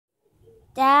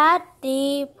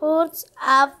Daddy puts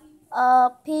up a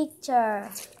picture.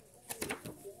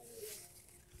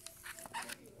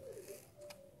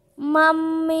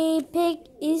 Mummy Pig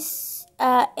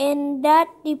and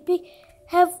Daddy Pig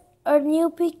have a new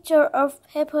picture of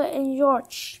Pepper and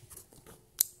George.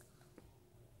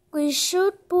 We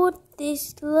should put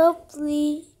this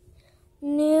lovely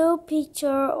new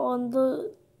picture on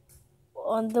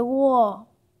the wall.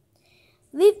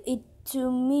 Leave it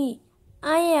to me.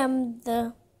 I am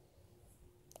the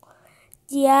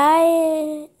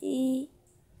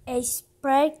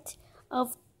aspect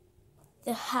of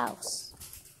the house.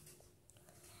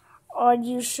 Are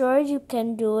you sure you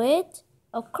can do it?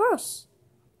 Of course.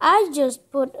 I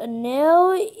just put a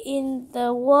nail in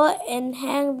the wall and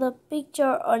hang the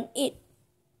picture on it.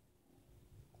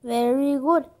 Very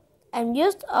good. I'm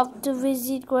just off to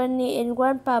visit Granny and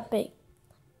Grandpa Pig.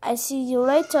 I see you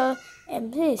later,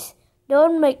 and please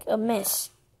don't make a mess.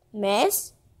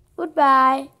 Mess?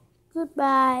 Goodbye.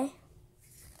 Goodbye.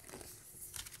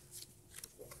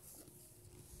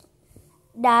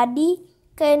 Daddy,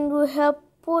 can you help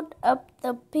put up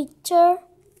the picture?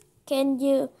 Can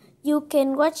you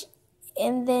can watch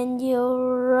and then you'll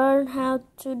learn how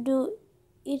to do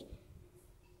it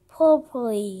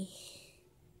properly.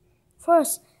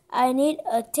 First, I need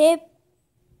a tape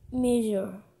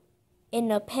measure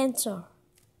and a pencil.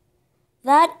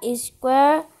 That is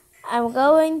where I'm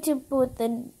going to put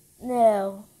the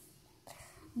nail.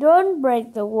 Don't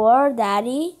break the wall,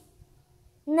 Daddy.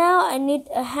 Now I need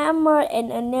a hammer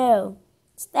and a nail.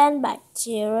 Stand back,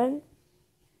 children,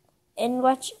 and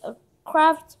watch a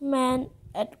craftsman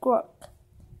at work.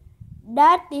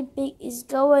 Daddy Pig is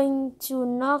going to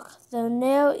knock the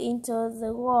nail into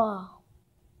the wall.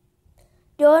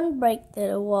 Don't break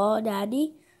the wall,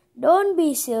 Daddy. Don't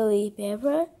be silly,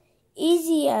 Pepper.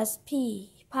 Easy as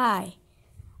pie.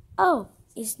 Oh,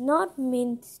 it's not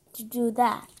meant to do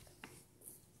that.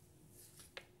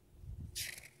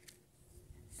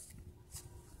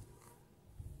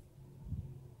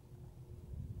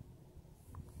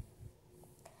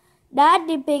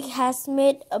 Daddy Pig has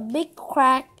made a big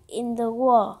crack in the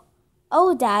wall.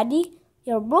 Oh, Daddy,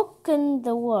 you've broken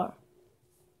the wall.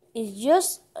 It's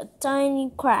just a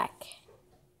tiny crack.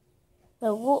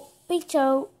 The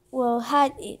picture will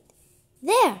hide it.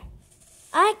 There!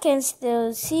 I can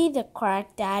still see the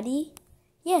crack, Daddy.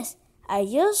 Yes, I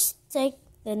just take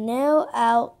the nail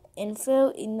out and fill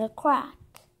in the crack.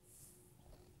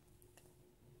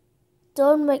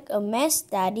 Don't make a mess,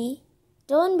 Daddy.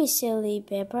 Don't be silly,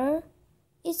 Pepper.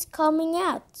 It's coming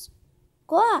out.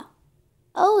 Wow!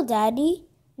 Oh, Daddy,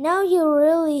 now you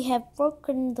really have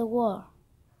broken the wall.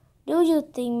 Do you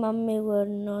think Mommy will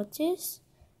notice?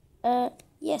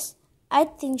 Yes, I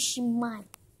think she might.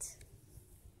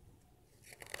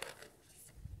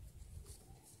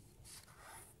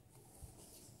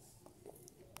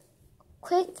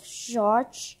 Quick,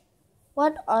 George,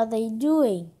 what are they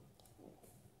doing?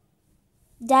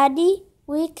 Daddy,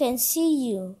 we can see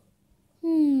you.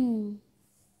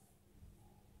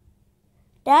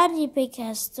 Daddy Pig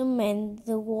has to mend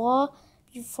the wall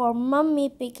before Mummy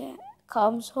Pig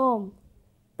comes home.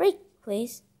 Brick,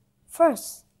 please.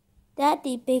 First,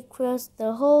 Daddy Pig fills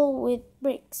the hole with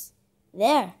bricks.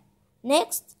 There.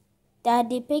 Next,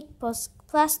 Daddy Pig puts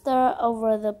plaster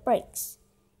over the bricks.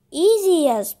 Easy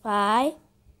as pie.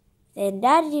 Then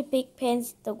Daddy Pig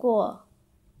paints the wall.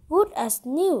 Good as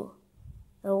new.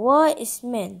 The wall is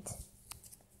mended.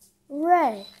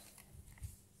 Hooray!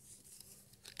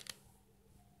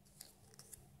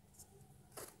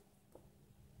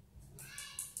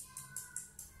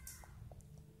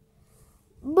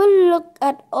 But look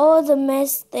at all the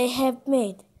mess they have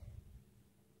made.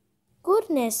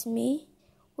 Goodness me,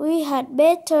 we had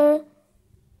better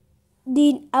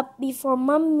clean up before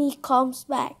Mummy comes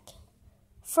back.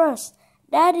 First,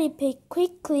 Daddy Pig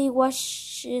quickly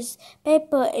washes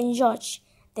Pepper and George.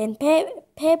 Then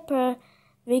Pepper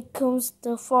vacuums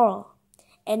the floor,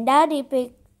 and Daddy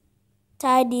Pig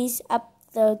tidies up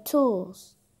the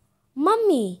tools.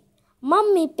 Mummy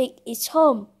Pig is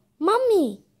home.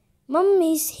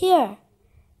 Mummy's here.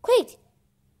 Quick,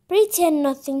 pretend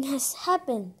nothing has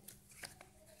happened.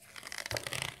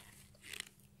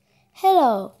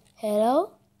 Hello.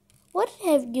 What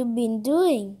have you been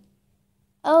doing?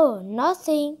 Oh,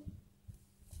 nothing.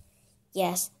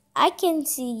 Yes, I can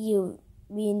see you've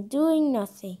been doing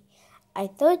nothing. I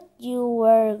thought you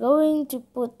were going to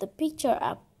put the picture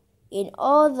up. In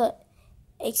all the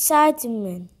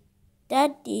excitement,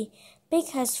 Daddy Pig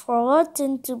has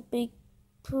forgotten to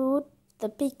put the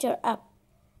picture up.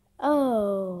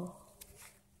 Oh.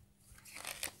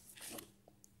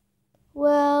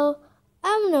 Well,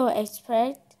 I'm no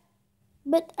expert.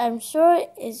 but I'm sure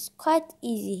it's quite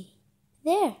easy.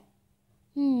 There.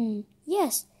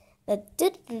 Yes, that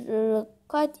did look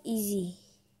quite easy.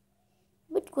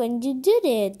 But when you did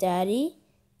it, Daddy,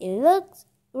 it looked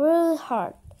really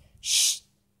hard. Shh,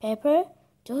 Pepper,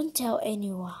 don't tell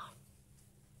anyone.